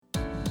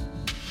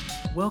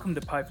Welcome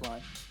to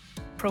Pipeline,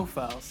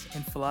 Profiles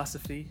in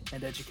Philosophy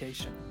and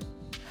Education.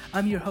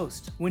 I'm your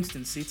host,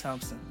 Winston C.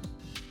 Thompson.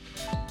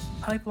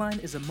 Pipeline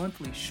is a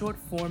monthly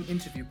short-form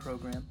interview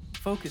program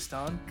focused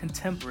on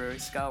contemporary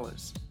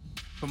scholars.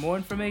 For more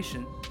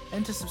information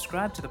and to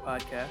subscribe to the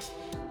podcast,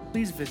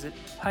 please visit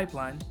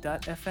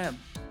pipeline.fm.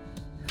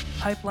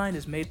 Pipeline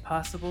is made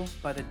possible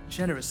by the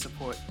generous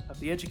support of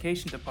the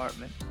Education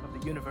Department of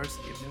the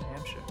University of New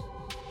Hampshire.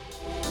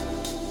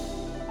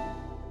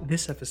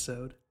 This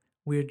episode,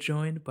 we are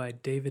joined by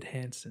David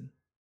Hanson,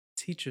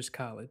 Teachers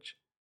College,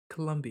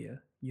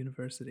 Columbia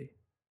University.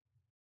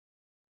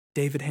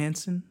 David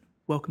Hanson,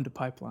 welcome to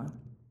Pipeline.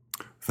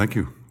 Thank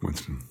you,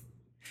 Winston.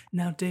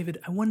 Now, David,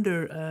 I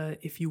wonder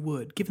if you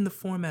would, given the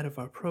format of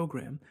our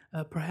program,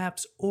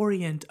 perhaps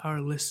orient our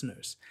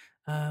listeners.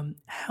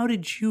 How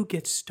did you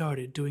get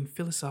started doing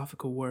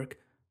philosophical work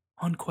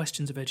on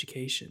questions of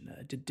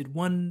education? Did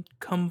one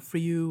come for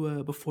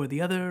you before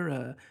the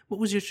other? What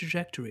was your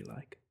trajectory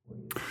like?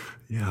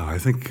 Yeah, I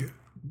think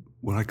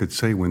what I could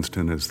say,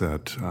 Winston, is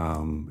that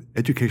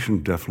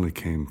education definitely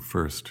came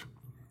first.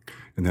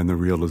 And then the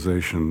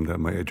realization that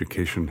my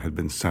education had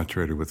been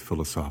saturated with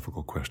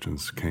philosophical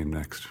questions came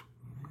next.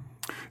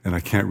 And I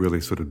can't really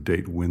sort of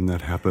date when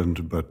that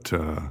happened, but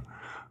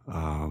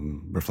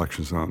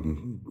reflections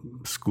on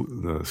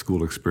the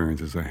school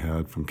experiences I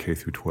had from K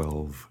through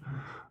 12.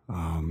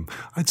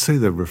 I'd say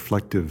the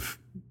reflective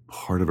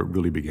part of it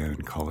really began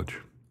in college,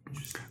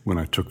 when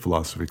I took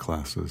philosophy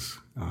classes,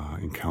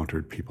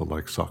 encountered people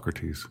like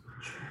Socrates,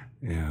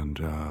 and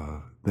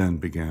then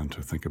began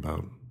to think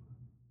about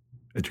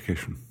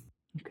education.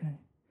 Okay.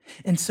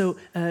 And so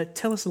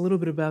tell us a little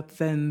bit about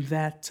then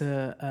that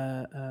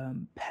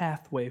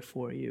pathway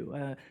for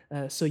you.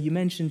 So you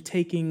mentioned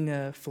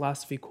taking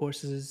philosophy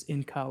courses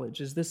in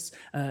college. Is this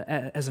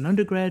as an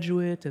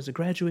undergraduate, as a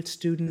graduate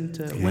student?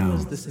 When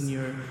was this in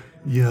your...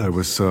 Yeah, it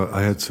was.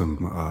 I had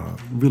some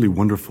really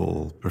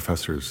wonderful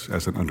professors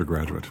as an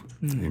undergraduate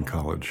in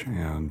college,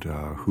 and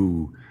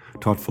who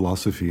taught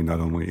philosophy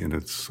not only in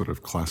its sort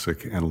of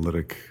classic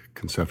analytic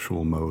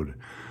conceptual mode,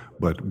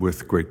 but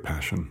with great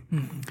passion.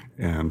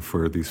 And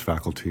for these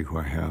faculty who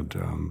I had,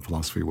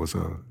 philosophy was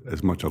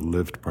as much a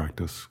lived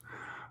practice.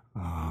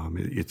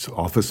 Its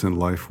office in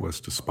life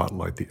was to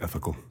spotlight the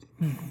ethical.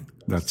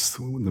 That's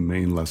the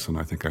main lesson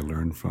I think I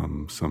learned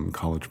from some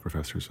college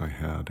professors I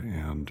had,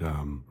 and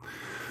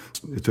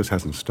it just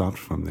hasn't stopped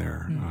from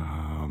there.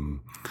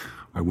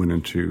 I went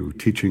into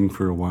teaching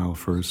for a while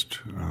first,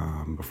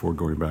 before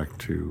going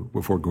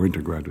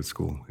to graduate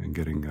school and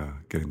getting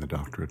the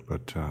doctorate,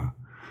 but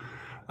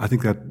I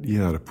think that,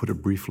 to put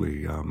it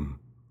briefly,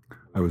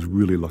 I was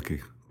really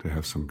lucky to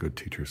have some good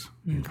teachers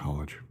in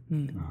college.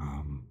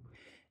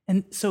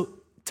 And so,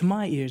 to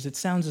my ears, it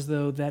sounds as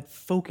though that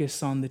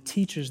focus on the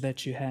teachers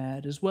that you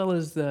had, as well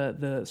as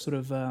the sort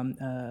of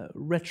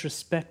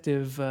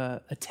retrospective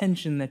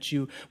attention that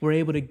you were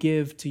able to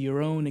give to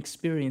your own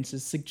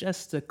experiences,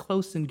 suggests a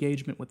close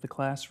engagement with the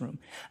classroom.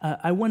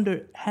 I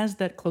wonder, has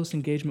that close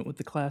engagement with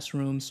the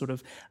classroom sort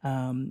of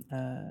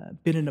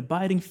been an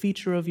abiding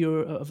feature of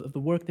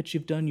the work that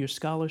you've done, your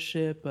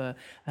scholarship?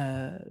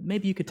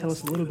 Maybe you could tell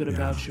us a little bit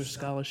about your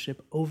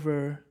scholarship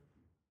over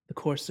the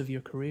course of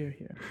your career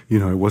here.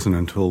 It wasn't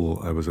until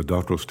I was a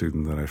doctoral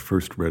student that I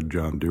first read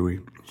John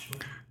Dewey,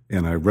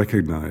 and I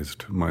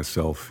recognized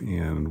myself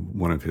in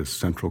one of his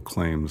central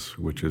claims,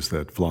 which is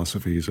that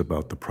philosophy is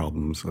about the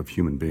problems of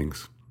human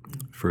beings,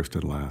 first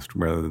and last,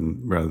 rather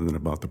than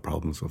about the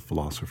problems of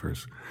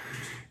philosophers.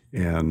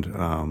 And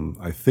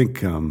I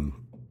think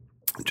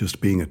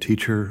just being a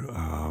teacher,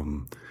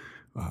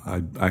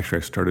 I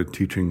started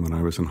teaching when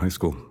I was in high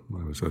school.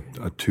 I was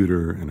a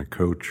tutor and a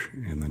coach,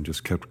 and then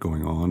just kept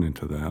going on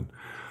into that.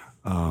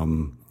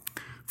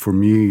 For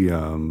me,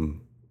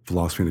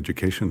 philosophy and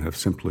education have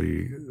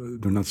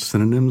they're not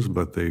synonyms,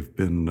 but they've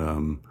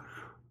been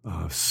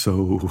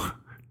so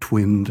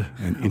twinned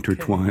and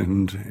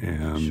intertwined,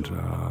 and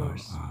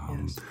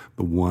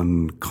the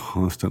one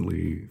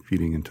constantly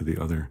feeding into the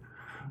other.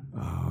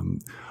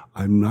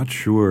 I'm not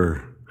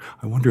sure.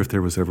 I wonder if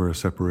there was ever a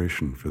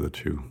separation for the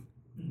two.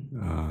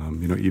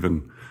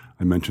 Even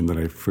I mentioned that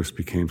I first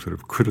became sort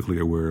of critically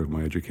aware of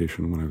my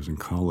education when I was in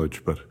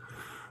college, but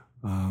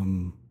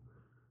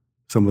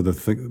some of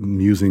the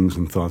musings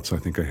and thoughts I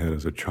think I had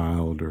as a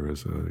child or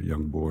as a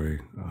young boy,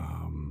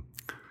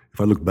 if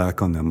I look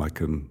back on them, I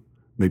can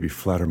maybe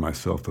flatter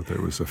myself that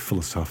there was a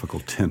philosophical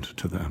tint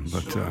to them.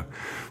 But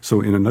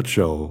so in a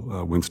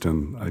nutshell,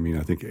 Winston,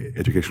 I think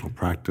educational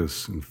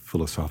practice and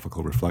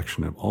philosophical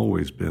reflection have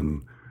always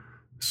been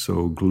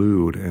so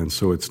glued, and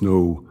so it's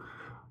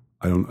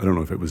I don't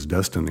know if it was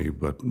destiny,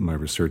 but my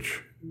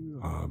research,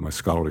 my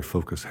scholarly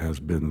focus has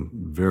been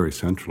very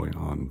centrally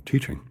on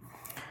teaching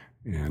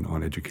and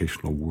on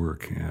educational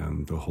work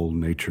and the whole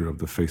nature of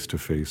the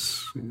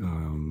face-to-face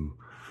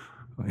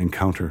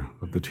encounter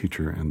of the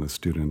teacher and the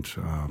student,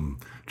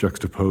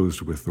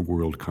 juxtaposed with the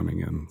world coming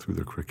in through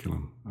the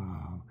curriculum.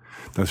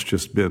 That's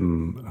just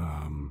been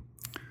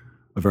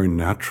a very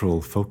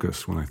natural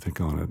focus when I think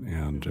on it,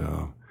 and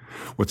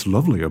What's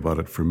lovely about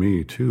it for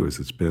me too is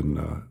it's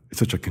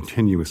such a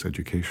continuous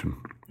education.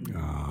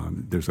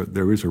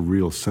 There is a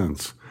real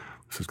sense.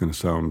 This is going to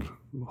sound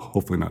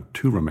hopefully not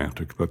too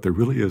romantic, but there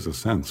really is a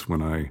sense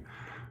when I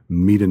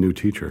meet a new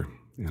teacher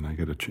and I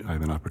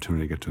have an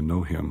opportunity to get to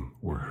know him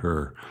or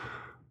her.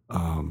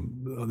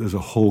 There's a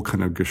whole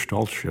kind of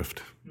gestalt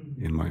shift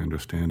in my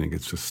understanding.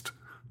 It's just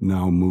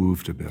now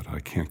moved a bit. I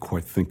can't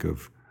quite think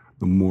of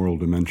the moral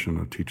dimension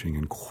of teaching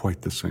in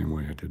quite the same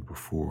way I did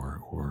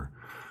before, or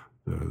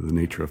the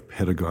nature of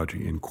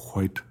pedagogy in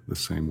quite the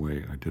same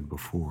way I did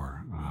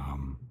before.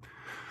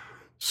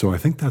 So I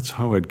think that's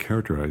how I'd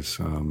characterize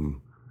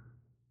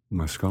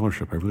my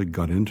scholarship. I really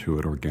got into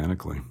it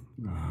organically.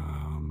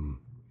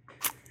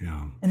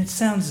 Yeah. And it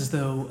sounds as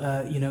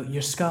though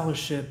your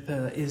scholarship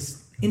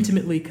is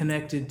intimately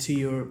connected to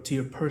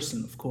your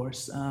person, of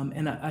course.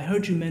 And I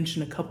heard you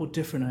mention a couple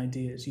different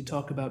ideas. You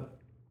talk about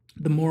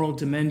the moral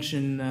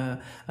dimension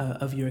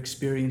of your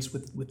experience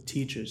with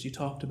teachers. You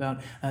talked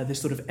about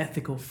this sort of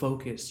ethical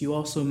focus. You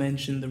also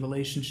mentioned the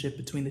relationship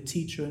between the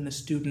teacher and the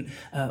student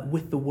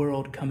with the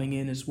world coming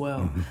in as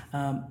well.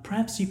 Mm-hmm.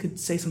 Perhaps you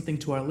could say something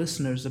to our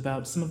listeners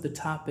about some of the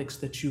topics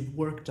that you've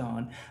worked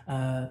on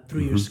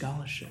through your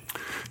scholarship.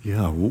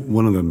 Yeah,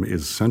 one of them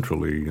is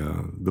centrally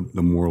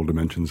the moral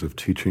dimensions of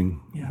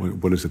teaching. Yeah.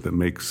 What is it that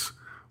makes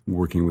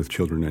working with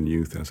children and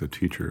youth as a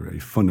teacher a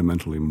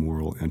fundamentally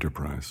moral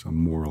enterprise, a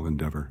moral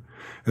endeavor,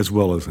 as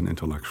well as an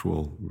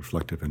intellectual,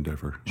 reflective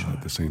endeavor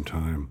at the same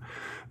time.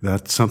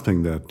 That's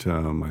something that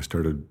I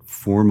started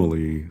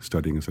formally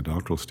studying as a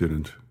doctoral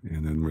student,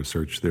 and then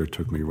research there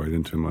took me right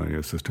into my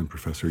assistant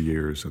professor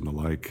years and the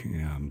like,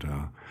 and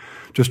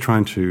just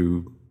trying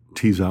to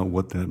tease out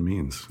what that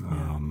means.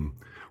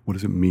 What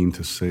does it mean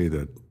to say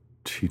that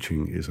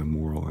teaching is a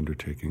moral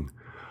undertaking?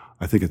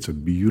 I think it's a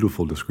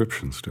beautiful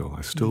description still.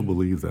 I still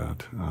believe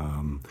that.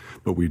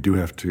 But we do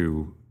have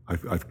to,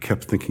 I've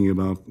kept thinking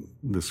about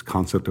this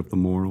concept of the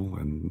moral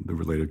and the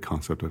related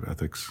concept of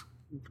ethics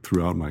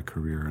throughout my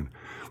career. And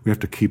we have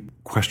to keep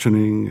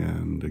questioning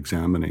and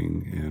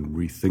examining and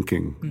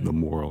rethinking the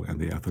moral and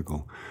the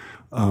ethical.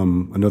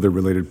 Another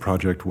related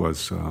project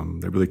was,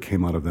 that really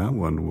came out of that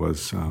one,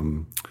 was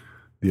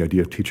the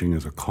idea of teaching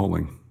as a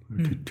calling,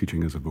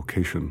 teaching as a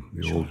vocation,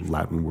 the old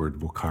Latin word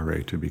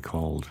vocare, to be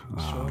called.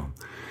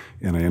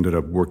 And I ended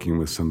up working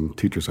with some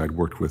teachers I'd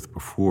worked with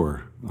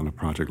before on a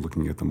project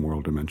looking at the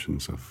moral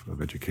dimensions of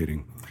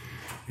educating.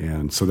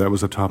 And so that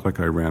was a topic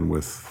I ran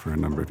with for a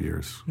number of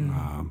years,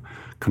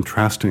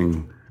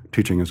 contrasting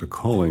teaching as a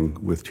calling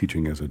with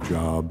teaching as a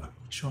job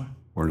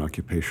or an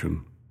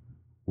occupation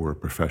or a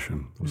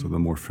profession. Those are the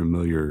more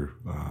familiar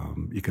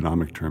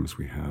economic terms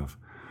we have.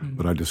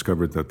 But I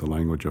discovered that the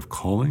language of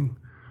calling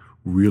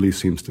really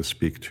seems to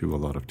speak to a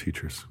lot of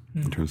teachers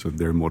in terms of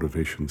their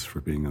motivations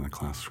for being in the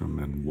classroom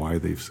and why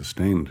they've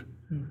sustained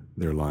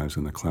their lives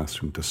in the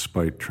classroom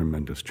despite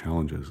tremendous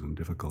challenges and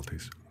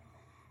difficulties.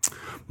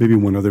 Maybe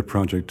one other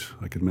project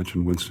I could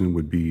mention, Winston,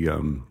 would be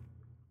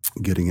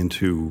getting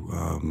into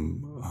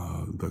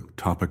the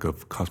topic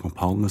of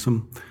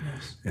cosmopolitanism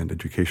and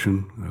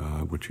education,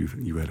 which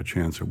you had a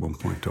chance at one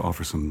point to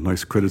offer some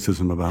nice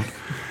criticism about.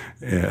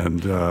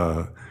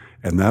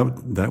 And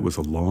that was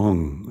a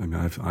long, I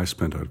mean, I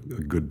spent a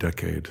good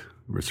decade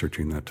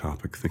researching that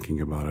topic,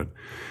 thinking about it.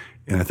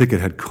 And I think it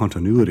had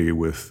continuity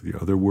with the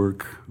other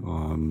work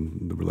on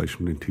the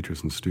relation between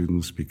teachers and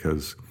students,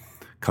 because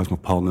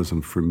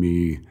cosmopolitanism for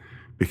me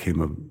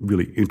became a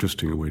really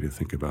interesting way to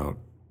think about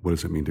what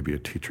does it mean to be a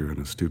teacher and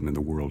a student in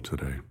the world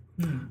today,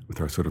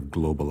 with our sort of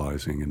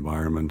globalizing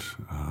environment,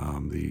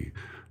 the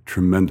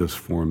tremendous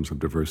forms of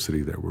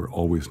diversity that we're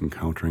always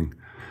encountering,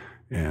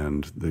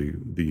 and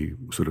the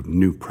sort of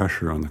new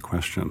pressure on the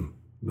question,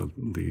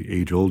 the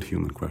age-old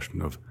human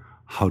question of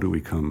how do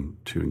we come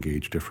to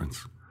engage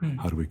difference?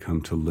 How do we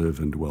come to live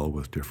and dwell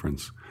with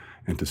difference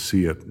and to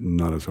see it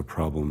not as a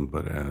problem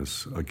but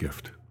as a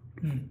gift?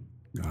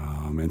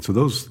 And so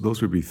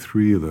those would be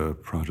three of the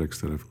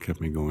projects that have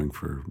kept me going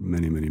for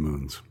many, many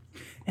moons.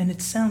 And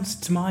it sounds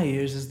to my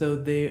ears as though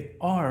they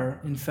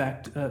are, in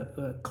fact,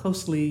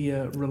 closely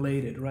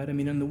related, right? I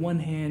mean, on the one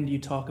hand, you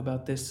talk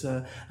about this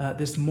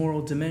this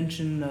moral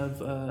dimension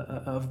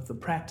of the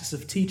practice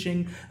of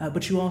teaching,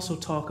 but you also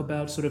talk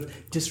about sort of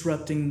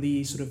disrupting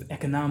the sort of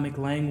economic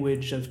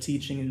language of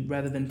teaching, and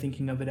rather than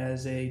thinking of it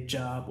as a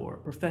job or a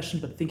profession,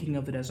 but thinking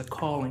of it as a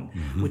calling,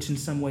 which in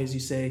some ways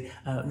you say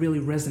really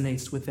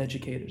resonates with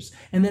educators.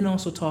 And then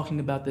also talking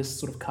about this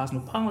sort of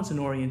cosmopolitan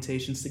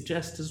orientation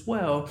suggests as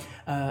well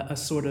a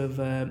sort of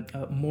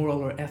moral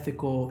or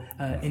ethical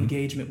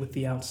engagement with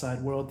the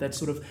outside world that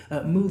sort of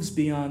moves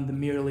beyond the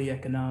merely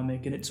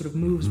economic, and it sort of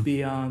moves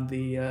beyond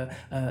the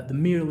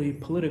merely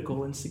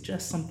political and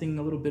suggests something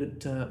a little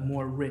bit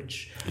more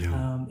rich.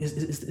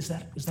 Is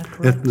that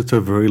correct? That's a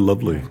very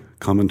lovely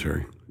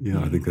commentary.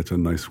 I think that's a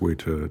nice way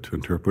to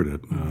interpret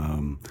it.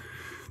 I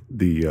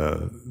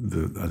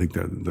think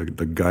that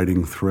the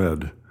guiding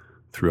thread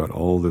throughout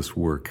all this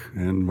work,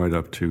 and right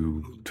up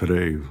to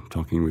today,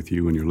 talking with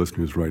you and your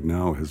listeners right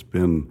now, has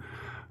been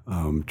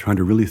trying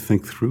to really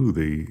think through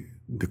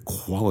the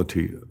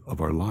quality of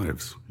our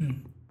lives,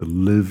 the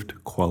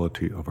lived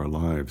quality of our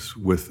lives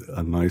with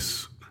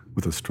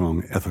a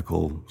strong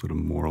ethical sort of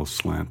moral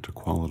slant to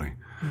quality.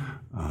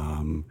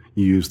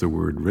 You use the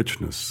word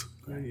richness.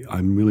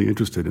 I'm really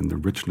interested in the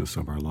richness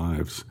of our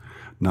lives,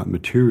 not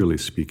materially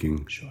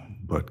speaking,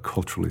 but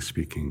culturally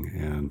speaking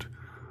and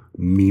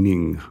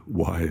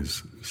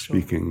meaning-wise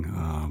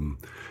speaking.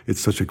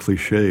 It's such a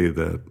cliche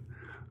that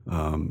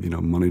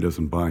money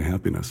doesn't buy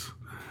happiness.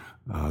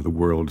 The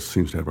world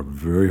seems to have a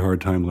very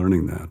hard time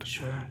learning that.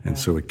 And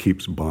so it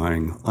keeps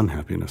buying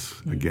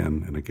unhappiness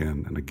again and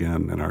again and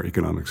again. And our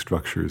economic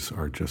structures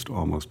are just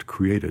almost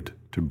created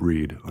to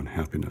breed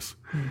unhappiness.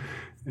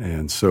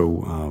 And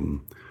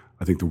so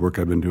I think the work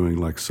I've been doing,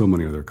 like so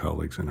many other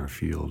colleagues in our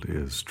field,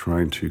 is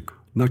trying to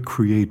not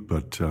create,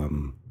 but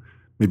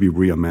maybe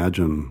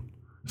reimagine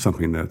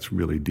something that's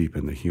really deep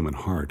in the human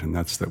heart, and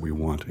that's that we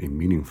want a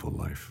meaningful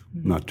life,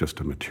 not just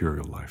a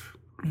material life.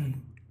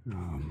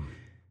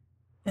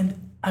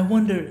 And I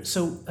wonder,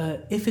 so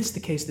if it's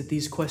the case that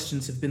these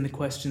questions have been the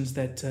questions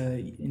that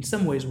in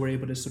some ways we're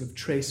able to sort of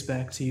trace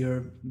back to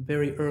your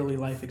very early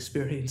life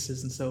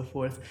experiences and so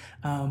forth,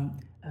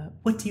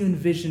 what do you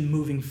envision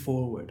moving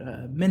forward?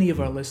 Many of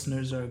our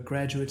listeners are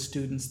graduate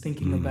students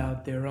thinking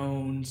about their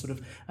own sort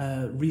of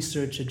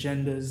research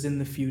agendas in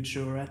the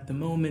future or at the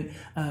moment.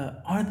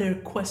 Are there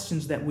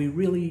questions that we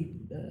really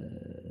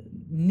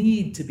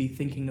need to be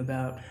thinking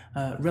about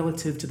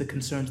relative to the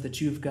concerns that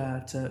you've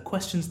got,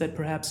 questions that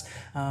perhaps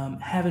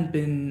haven't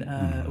been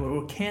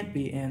or can't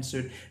be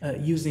answered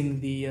using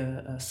the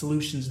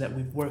solutions that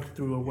we've worked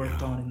through or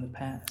worked on in the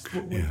past?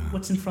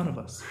 What's in front of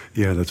us?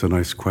 Yeah, that's a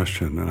nice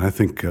question. And I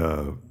think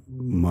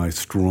my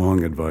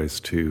strong advice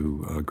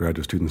to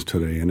graduate students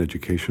today in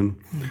education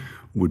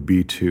would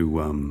be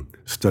to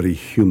study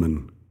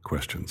human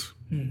questions.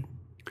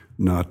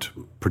 Not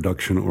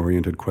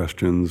production-oriented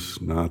questions,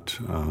 not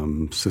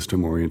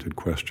system-oriented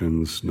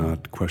questions,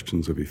 not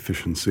questions of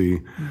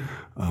efficiency.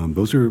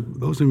 Those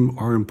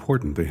are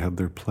important. They have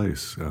their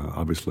place,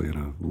 obviously, in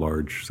a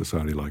large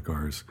society like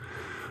ours.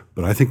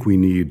 But I think we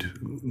need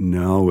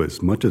now,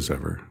 as much as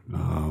ever,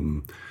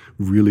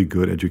 really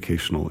good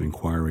educational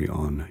inquiry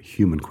on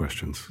human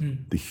questions,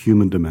 the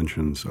human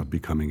dimensions of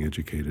becoming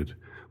educated,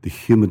 the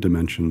human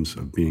dimensions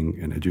of being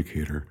an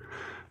educator,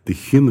 the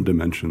human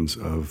dimensions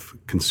of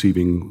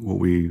conceiving what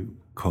we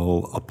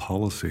call a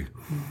policy.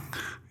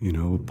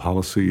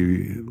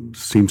 Policy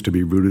seems to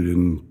be rooted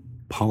in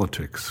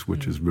politics,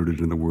 which is rooted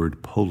in the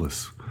word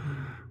polis.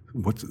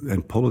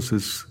 And polis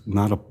is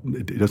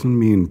it doesn't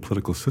mean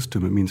political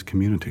system, it means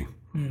community.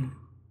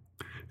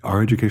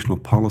 Our educational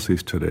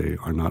policies today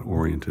are not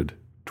oriented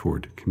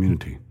toward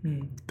community.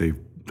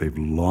 They've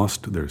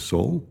lost their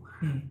soul.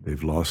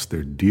 They've lost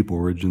their deep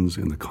origins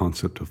in the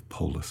concept of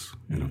polis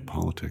and of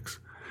politics.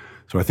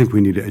 So I think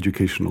we need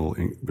educational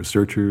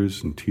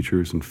researchers and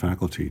teachers and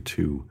faculty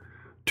to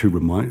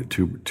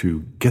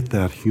get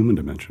that human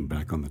dimension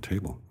back on the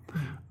table.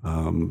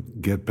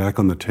 Get back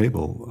on the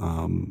table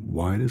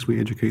why it is we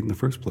educate in the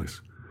first place,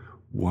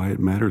 why it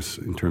matters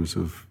in terms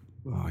of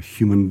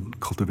human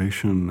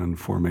cultivation and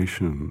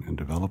formation and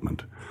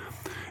development.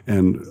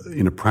 And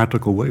in a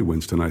practical way,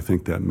 Winston, I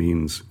think that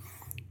means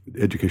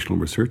educational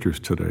researchers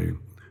today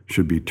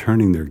should be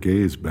turning their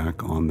gaze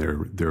back on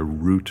their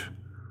root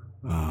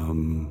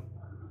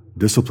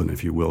discipline,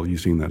 if you will,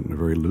 using that in a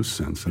very loose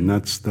sense, and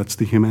that's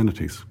the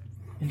humanities.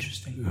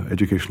 Interesting.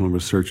 Educational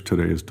research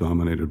today is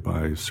dominated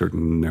by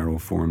certain narrow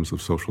forms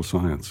of social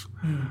science.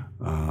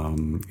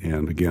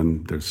 And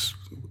again, there's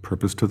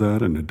purpose to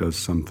that, and it does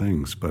some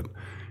things, but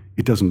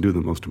it doesn't do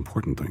the most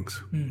important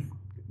things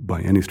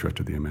by any stretch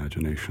of the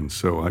imagination.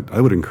 So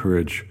I would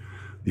encourage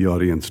the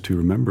audience to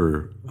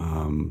remember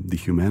the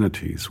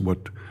humanities,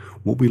 what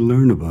we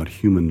learn about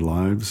human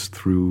lives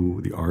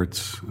through the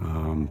arts,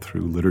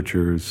 through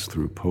literatures,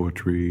 through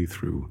poetry,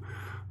 through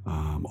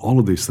all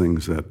of these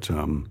things that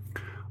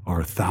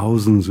are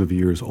thousands of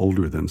years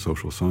older than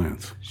social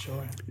science.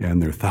 Sure.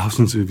 And they're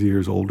thousands of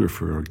years older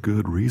for a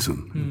good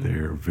reason.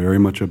 They're very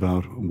much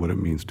about what it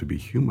means to be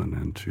human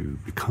and to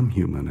become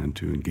human and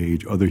to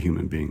engage other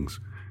human beings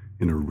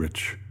in a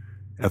rich,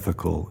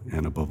 ethical,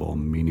 and above all,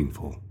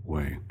 meaningful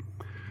way.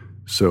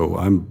 So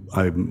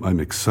I'm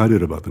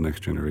excited about the next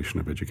generation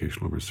of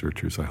educational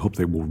researchers. I hope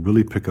they will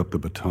really pick up the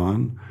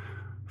baton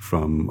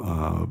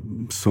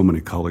from so many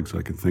colleagues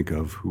I can think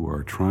of who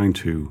are trying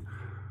to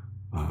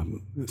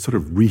sort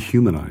of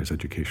rehumanize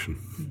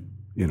education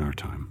in our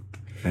time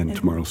and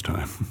tomorrow's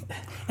time.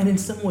 And in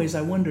some ways,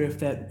 I wonder if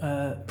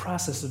that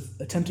process of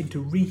attempting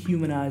to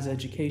rehumanize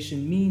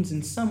education means,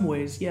 in some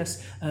ways,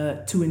 yes,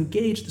 to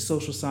engage the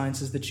social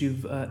sciences that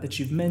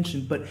you've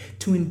mentioned, but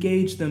to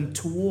engage them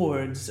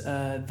towards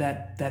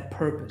that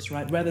purpose,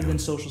 right? Rather than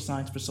social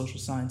science for social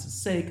science's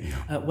sake.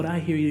 What I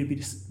hear you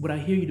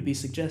to be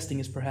suggesting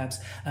is perhaps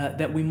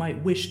that we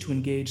might wish to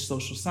engage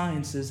social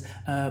sciences,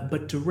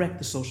 but direct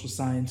the social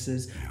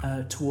sciences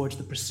towards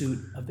the pursuit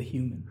of the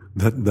human.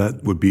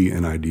 That would be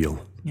an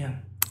ideal. Yeah.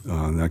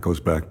 That goes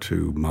back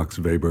to Max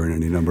Weber and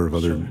any number of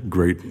other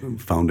great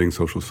founding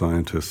social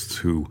scientists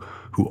who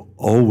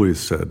always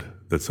said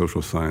that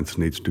social science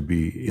needs to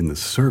be in the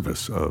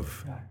service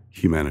of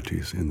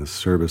humanities, in the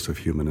service of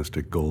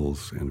humanistic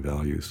goals and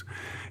values.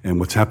 And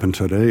what's happened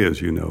today,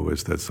 as you know,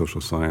 is that social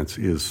science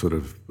is sort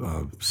of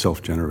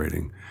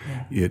self-generating.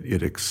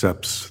 It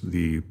accepts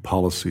the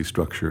policy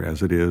structure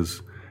as it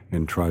is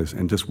and tries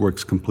and just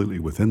works completely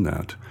within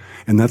that.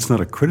 And that's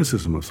not a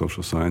criticism of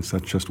social science,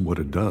 that's just what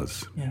it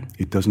does.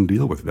 It doesn't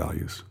deal with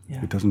values.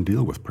 It doesn't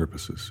deal with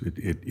purposes.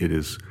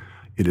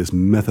 It is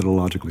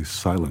methodologically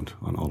silent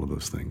on all of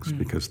those things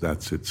because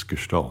that's its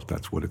gestalt.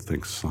 That's what it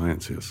thinks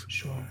science is.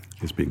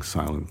 Is being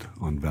silent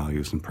on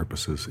values and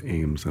purposes,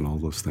 aims, and all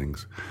those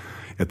things.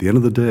 At the end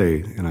of the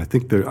day, and I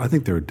think there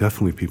are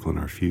definitely people in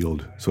our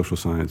field, social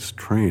science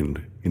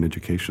trained in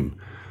education,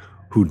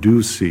 who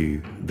do see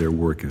their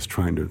work as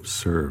trying to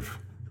serve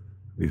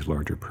these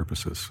larger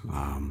purposes.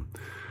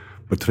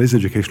 But today's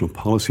educational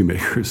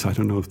policymakers, I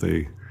don't know if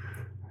they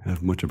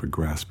have much of a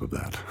grasp of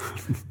that.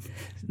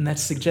 And that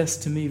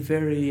suggests to me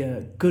very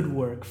good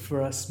work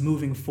for us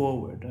moving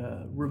forward,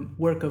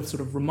 work of sort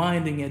of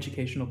reminding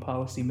educational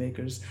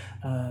policymakers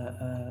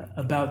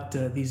about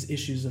these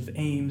issues of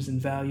aims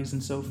and values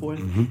and so forth,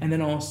 and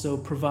then also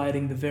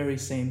providing the very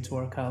same to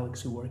our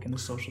colleagues who work in the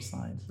social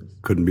sciences.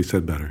 Couldn't be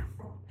said better.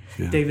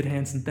 Yeah. David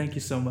Hanson, thank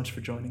you so much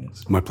for joining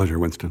us. My pleasure,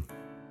 Winston.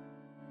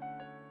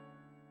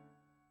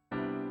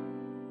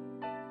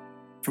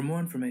 For more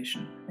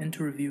information and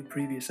to review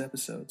previous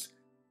episodes,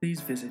 please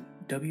visit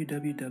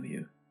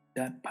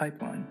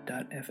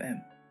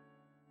www.pipeline.fm.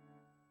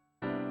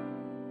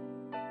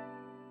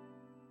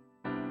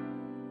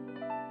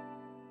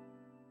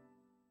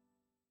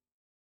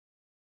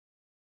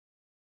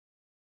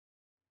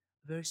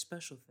 A very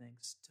special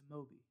thanks to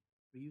Moby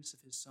for use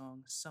of his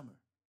song Summer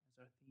as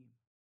our theme.